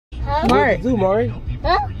Mari. Zoo, Mari.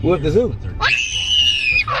 Huh? We're at the zoo.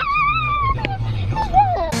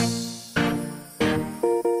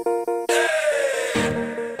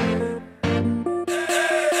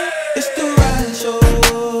 It's the Wright show.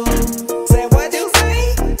 Say what you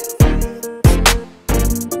say.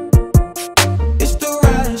 It's the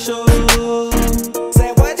Wright show.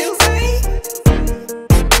 Say what you say.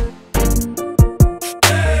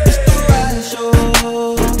 It's the Wright show.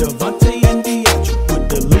 With DeVonte and with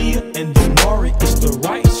the Lia and Mari. It's the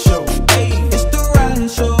Wright show. Hey, it's the Wright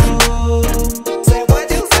show. Say what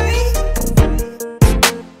you say.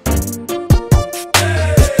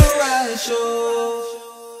 It's the Wright show.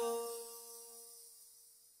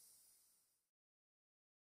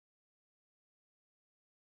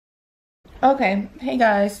 Okay, hey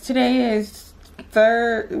guys, today is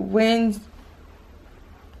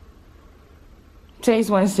Today's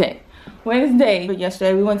Wednesday. But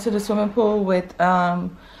yesterday we went to the swimming pool with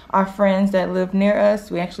our friends that live near us.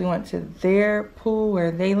 We actually went to their pool where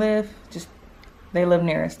they live. They live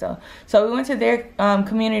near us though. So we went to their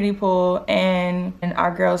community pool, and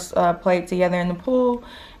our girls played together in the pool.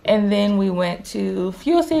 And then we went to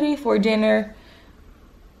Fuel City for dinner.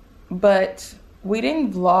 But we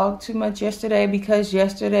didn't vlog too much yesterday because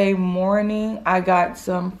yesterday morning I got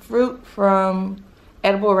some fruit from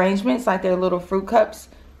Edible Arrangements, like their little fruit cups,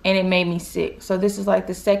 and it made me sick. So this is like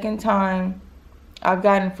the second time I've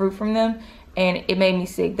gotten fruit from them and it made me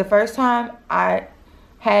sick. The first time I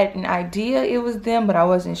had an idea it was them, but I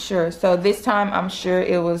wasn't sure. So this time I'm sure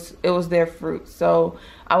it was their fruit. So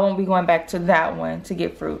I won't be going back to that one to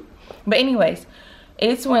get fruit. But anyways,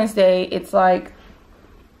 it's Wednesday. It's like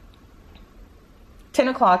 10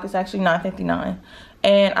 o'clock. It's actually 9:59,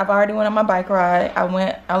 and I've already went on my bike ride. I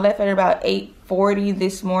left at about 8:40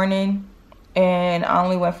 this morning, and I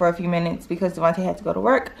only went for a few minutes because DeVonte had to go to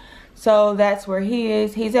work. So that's where he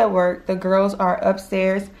is. He's at work. The girls are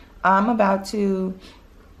upstairs. I'm about to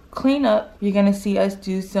clean up. You're gonna see us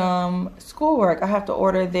do some schoolwork. I have to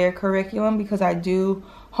order their curriculum because I do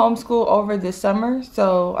homeschool over the summer,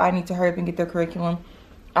 so I need to hurry up and get their curriculum.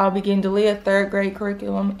 I'll be getting Lia 3rd grade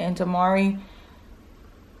curriculum, and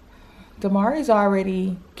Damari's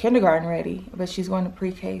already kindergarten ready, but she's going to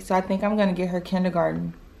pre-K. So I think I'm going to get her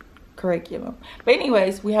kindergarten curriculum. But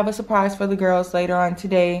anyways, we have a surprise for the girls later on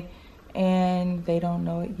today, and they don't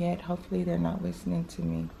know it yet. Hopefully they're not listening to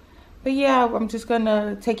me. But yeah, I'm just going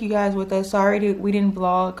to take you guys with us. Sorry we didn't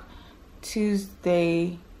vlog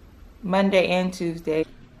Monday and Tuesday.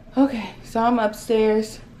 Okay, so I'm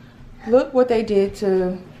upstairs. Look what they did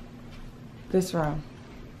to this room.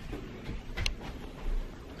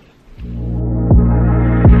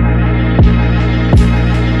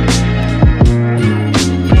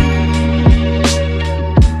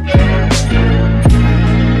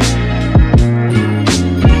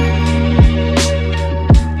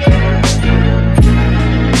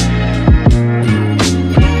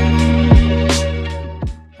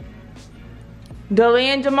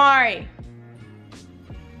 Lia and Mari.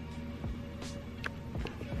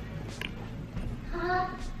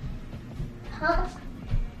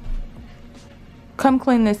 Come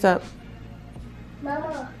clean this up.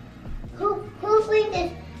 Mama, who cleaned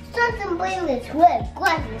this? Something bring this red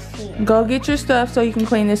glasses here. Go get your stuff so you can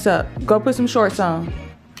clean this up. Go put some shorts on.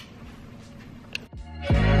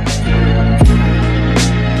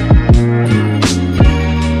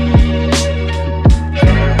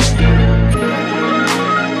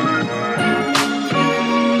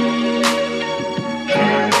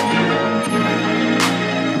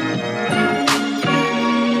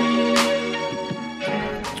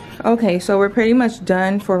 Okay, so we're pretty much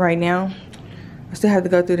done for right now. I still have to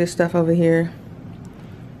go through this stuff over here.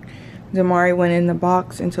 Mari went in the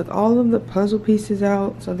box and took all of the puzzle pieces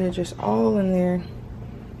out, so they're just all in there.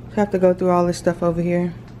 So I have to go through all this stuff over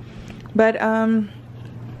here. But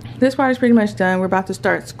this part is pretty much done. We're about to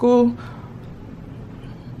start school.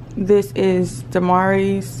 This is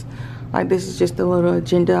Mari's. Like, this is just the little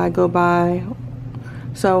agenda I go by.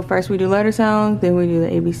 So first we do letter sounds, then we do the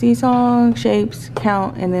ABC song, shapes,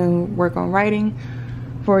 count, and then work on writing.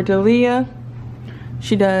 For Lia,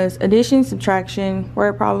 she does addition, subtraction,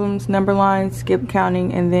 word problems, number lines, skip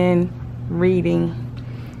counting, and then reading.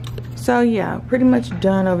 So yeah, pretty much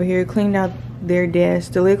done over here. Cleaned out their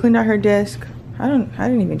desk. Lia cleaned out her desk. I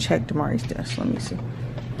didn't even check Damari's desk. Let me see.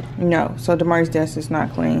 No, so Damari's desk is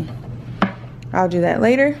not clean. I'll do that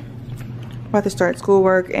later. About to start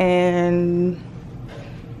schoolwork, and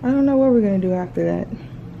I don't know what we're gonna do after that.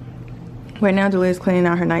 Right now, Lia's cleaning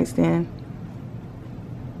out her nightstand.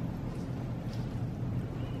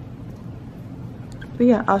 But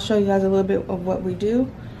yeah, I'll show you guys a little bit of what we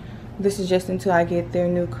do. This is just until I get their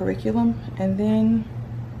new curriculum, and then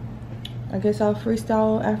I guess I'll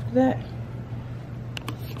freestyle after that.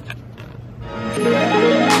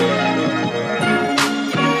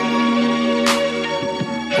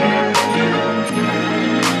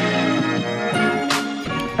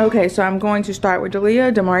 Okay, so I'm going to start with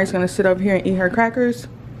Lia. Damari's gonna sit over here and eat her crackers.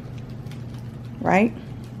 Right?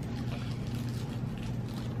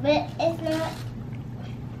 But it's not.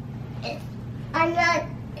 I'm not.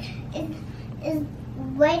 It's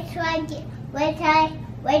wait till I get.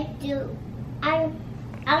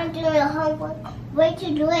 I'm doing the homework. Wait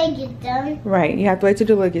till Lia gets done. Right, you have to wait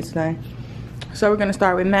till Lia gets done. So we're gonna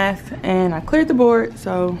start with math, and I cleared the board,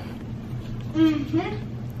 so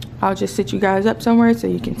I'll just sit you guys up somewhere so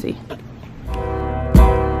you can see.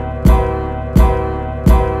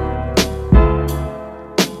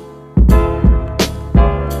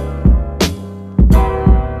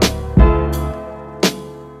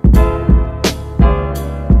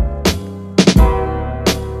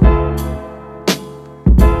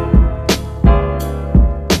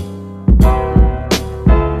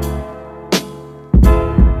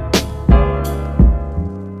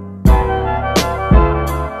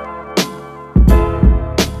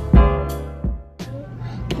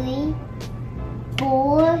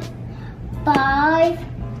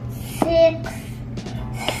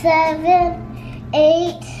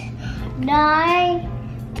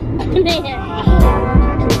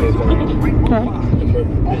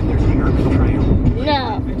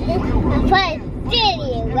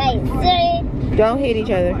 Don't hit each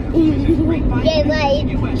other. Yeah, like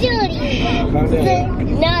Judy.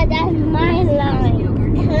 No, that's my line.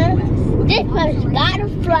 Huh? This one's gotta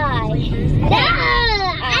fly.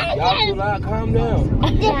 No! Calm down.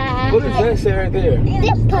 What does that say right there?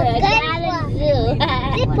 This pup gotta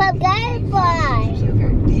fly. This pup gotta fly.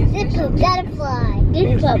 This pup gotta fly.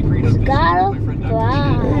 This pup gotta fly.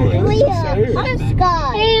 Lia, I'm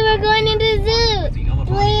Scott. Hey, we're going to the zoo.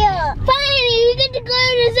 Lia, finally, we get to go to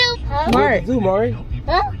the zoo. Huh? We're at the zoo, Mari.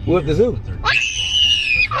 Huh? We're at the zoo. I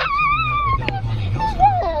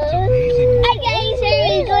can't say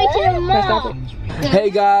we're going to the mall. Hey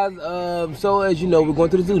guys, so as you know, we're going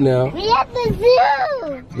to the zoo now. We at the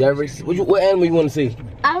zoo. You ever see, what animal you want to see?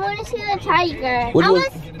 I want to see the tiger. What you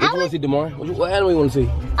want to see, Damari? What animal you want to see?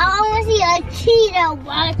 I want to see a cheetah.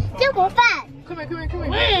 Super fast. Come here.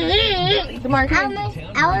 Damari, come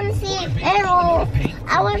here. I want to see an animal.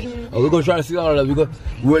 Oh, we're going to try to see all of them.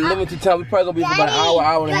 We're limited time. We're probably going to be for about an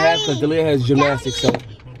hour and a half because Lia has gymnastics. So.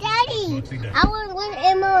 Daddy, I want one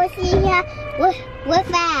animal to see here with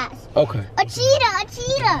fast. Okay. A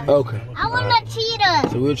cheetah. Okay. I want a cheetah.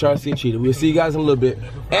 So we'll try to see a cheetah. We'll see you guys in a little bit.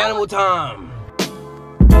 Animal time.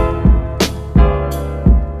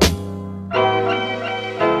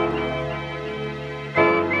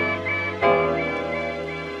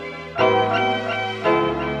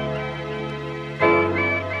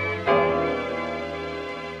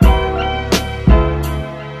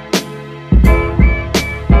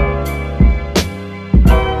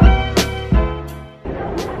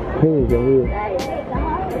 Here we go, here.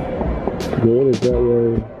 What is that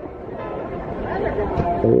word?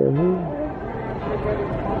 Right here?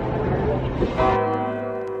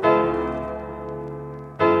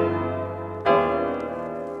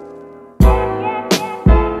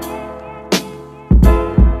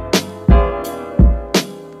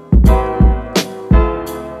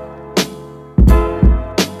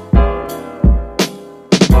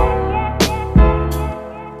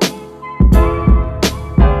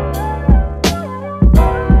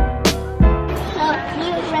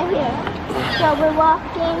 So we're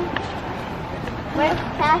walking, we're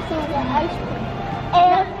passing the ice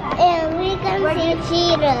cream, and we're gonna see a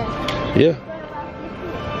cheetah. Yeah.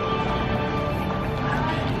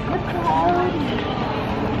 What the hell?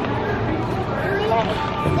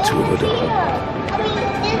 This is a cheetah. I mean,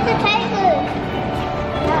 this is a tiger.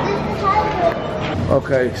 This is a tiger.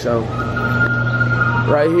 Okay, so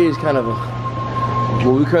right here is kind of a,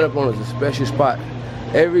 what we cut up on is a special spot.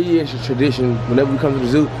 Every year it's a tradition. Whenever we come to the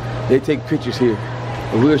zoo, they take pictures here.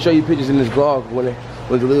 And we'll show you pictures in this vlog when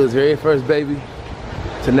Lia's very first baby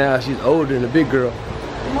to now she's older and a big girl.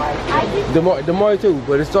 Damari too,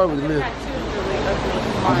 but it started with Lia.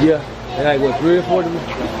 Yeah, and like what, 3 or 4 of them?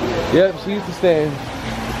 Yep, she used to stand.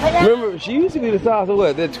 Remember, she used to be the size of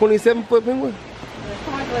what, that 27-foot penguin?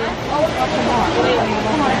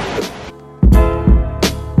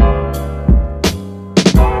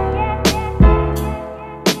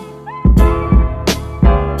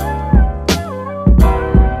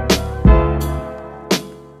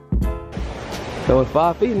 That was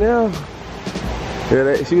 5 feet now.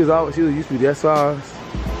 Yeah, she was used to be that size.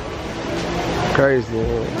 Crazy,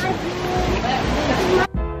 man.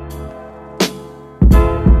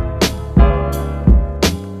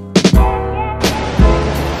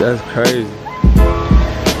 That's crazy.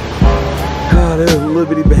 Oh, they're little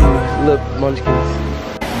bitty babies, little munchkins.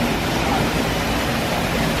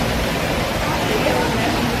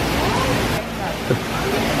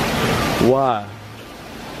 Why?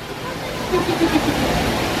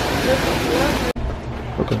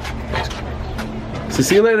 Okay. So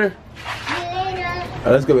see you later. All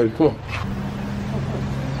right, let's go, baby. Come on.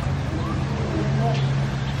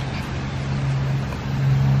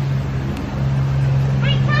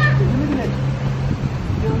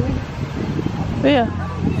 Yeah,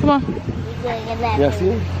 come on. Yeah, see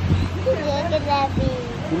him? Look at that bee.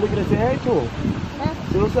 You look at that, say hey to him.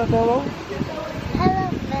 See what's up, hello? Hello,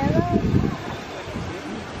 hello.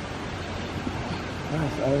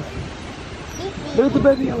 Nice, Iris. Look at the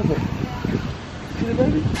baby elephant. See the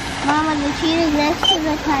baby? Mama, the cheetah's next to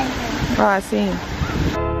the tiger. Oh, I see him.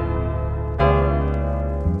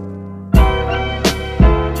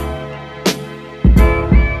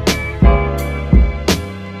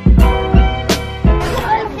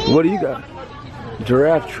 What do you got?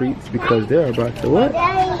 Giraffe treats because they're about to what?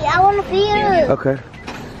 Daddy, I want to feed it. Okay.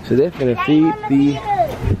 So they're finna feed the...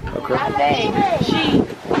 Okay.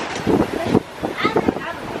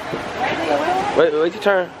 Wait your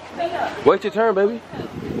turn. Wait your turn, baby.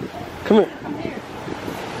 Come here.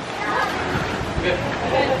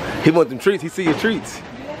 He wants them treats. He see your treats.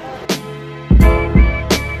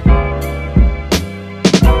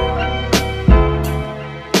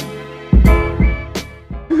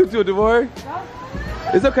 You do DeVonte?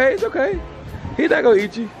 It's okay, it's okay. He's not gonna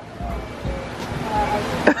eat you.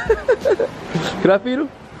 Can I feed him?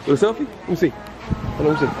 With a selfie? Let me see. Hold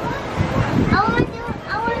on, let me see. I want to do it.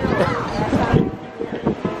 I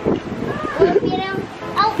want to feed him.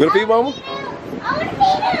 You wanna feed mama? I want to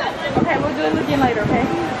feed him. Okay, we'll do it again later, okay?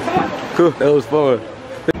 Come on. Cool, that was fun.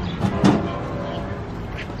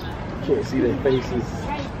 Can't see their faces.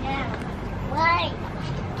 Right now. Why?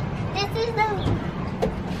 This is the...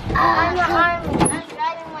 I'm the army. I'm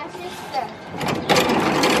driving my sister.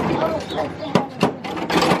 Oh, look at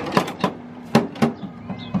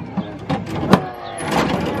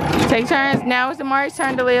Take turns. Now it's Amari's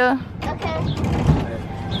turn, Lia. Okay.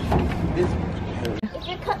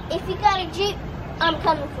 If you got a Jeep, I'm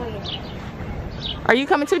coming for you. Are you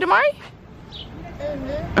coming too, Damari?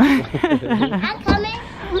 I'm coming.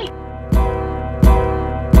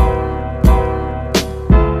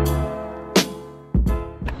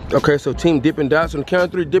 Okay, so team dip and dot. So on the count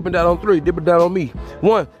of 3, dip and dot on 3, dip and dot on me.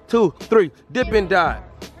 1, 2, 3, dip and dot.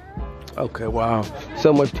 Okay, wow.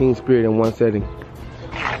 So much team spirit in one setting.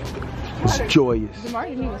 It's joyous. Damari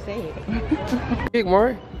didn't even say it. Big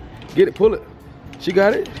Mari. Get it, pull it. She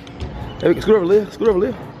got it. There we go. Scoot over, Lia. Scoot over,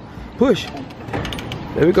 Lia. Push.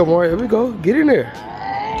 There we go, Mari. There we go. Get in there.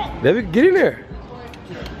 There we get in there.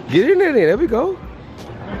 Get in there then. There we go.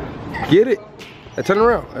 Get it. Now turn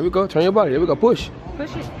around. There we go. Turn your body. There we go. Push.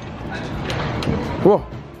 Push it. Come on.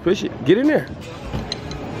 Push it. Get in there.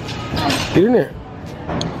 Get in there.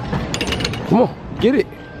 Come on. Get it.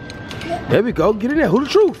 There we go. Get in there. Who the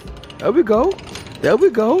truth? There we go. There we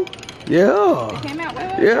go. Yeah. It came out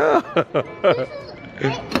well. Yeah.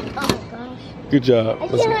 Oh gosh. Good job. I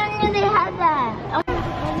didn't know they had that.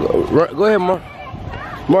 Go ahead, Mar.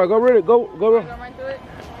 Mar, go run it. Go run. Go run through it.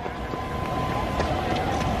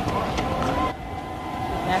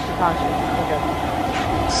 Natural caution. Okay.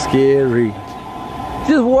 Scary.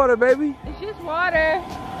 Just water, baby. It's just water.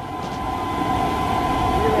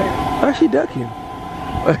 Why's she ducking?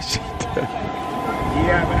 Why's she ducking?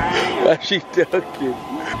 Why's she ducking?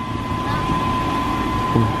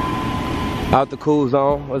 Out the cool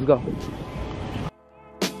zone. Let's go.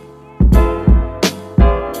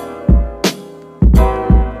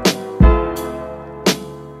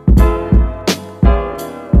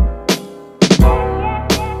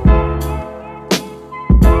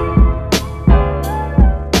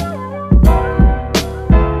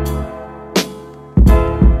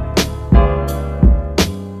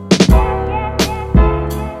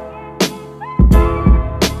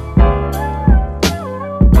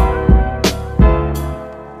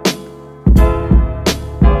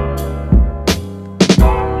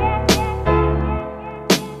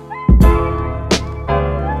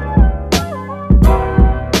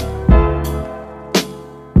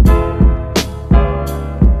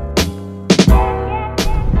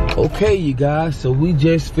 Okay, you guys, so we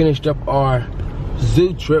just finished up our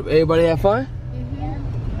zoo trip. Everybody have fun?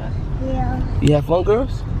 Yeah. You have fun,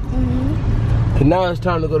 girls? And now it's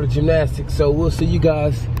time to go to gymnastics, so we'll see you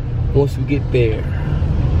guys once we get there.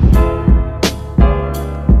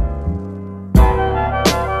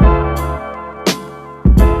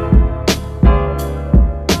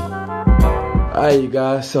 Alright, you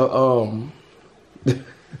guys, so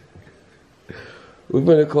we're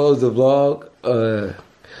gonna close the vlog.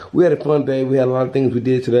 We had a fun day. We had a lot of things we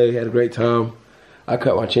did today. We had a great time. I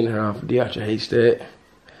cut my chin hair off. Deatra hates that.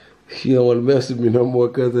 She don't want to mess with me no more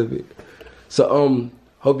because of it. So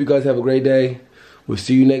hope you guys have a great day. We'll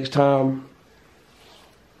see you next time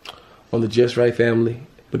on the Just Right family.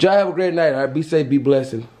 But y'all have a great night. All right, be safe, be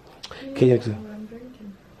blessed.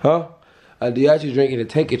 Huh? Deatra's drinking a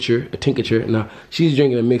tincture. Now she's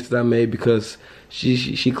drinking a mix that I made because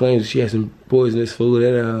she claims she has some poisonous food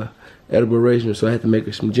at edible arrangement, so I had to make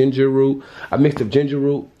her some ginger root. I mixed up ginger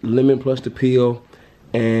root, lemon plus the peel,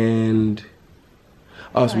 and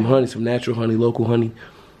some honey, some natural honey, local honey,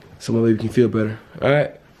 so my baby can feel better. All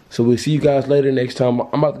right. So we'll see you guys later next time.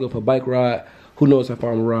 I'm about to go for a bike ride. Who knows how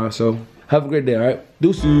far I'm gonna ride? So have a great day. All right.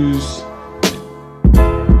 Deuces.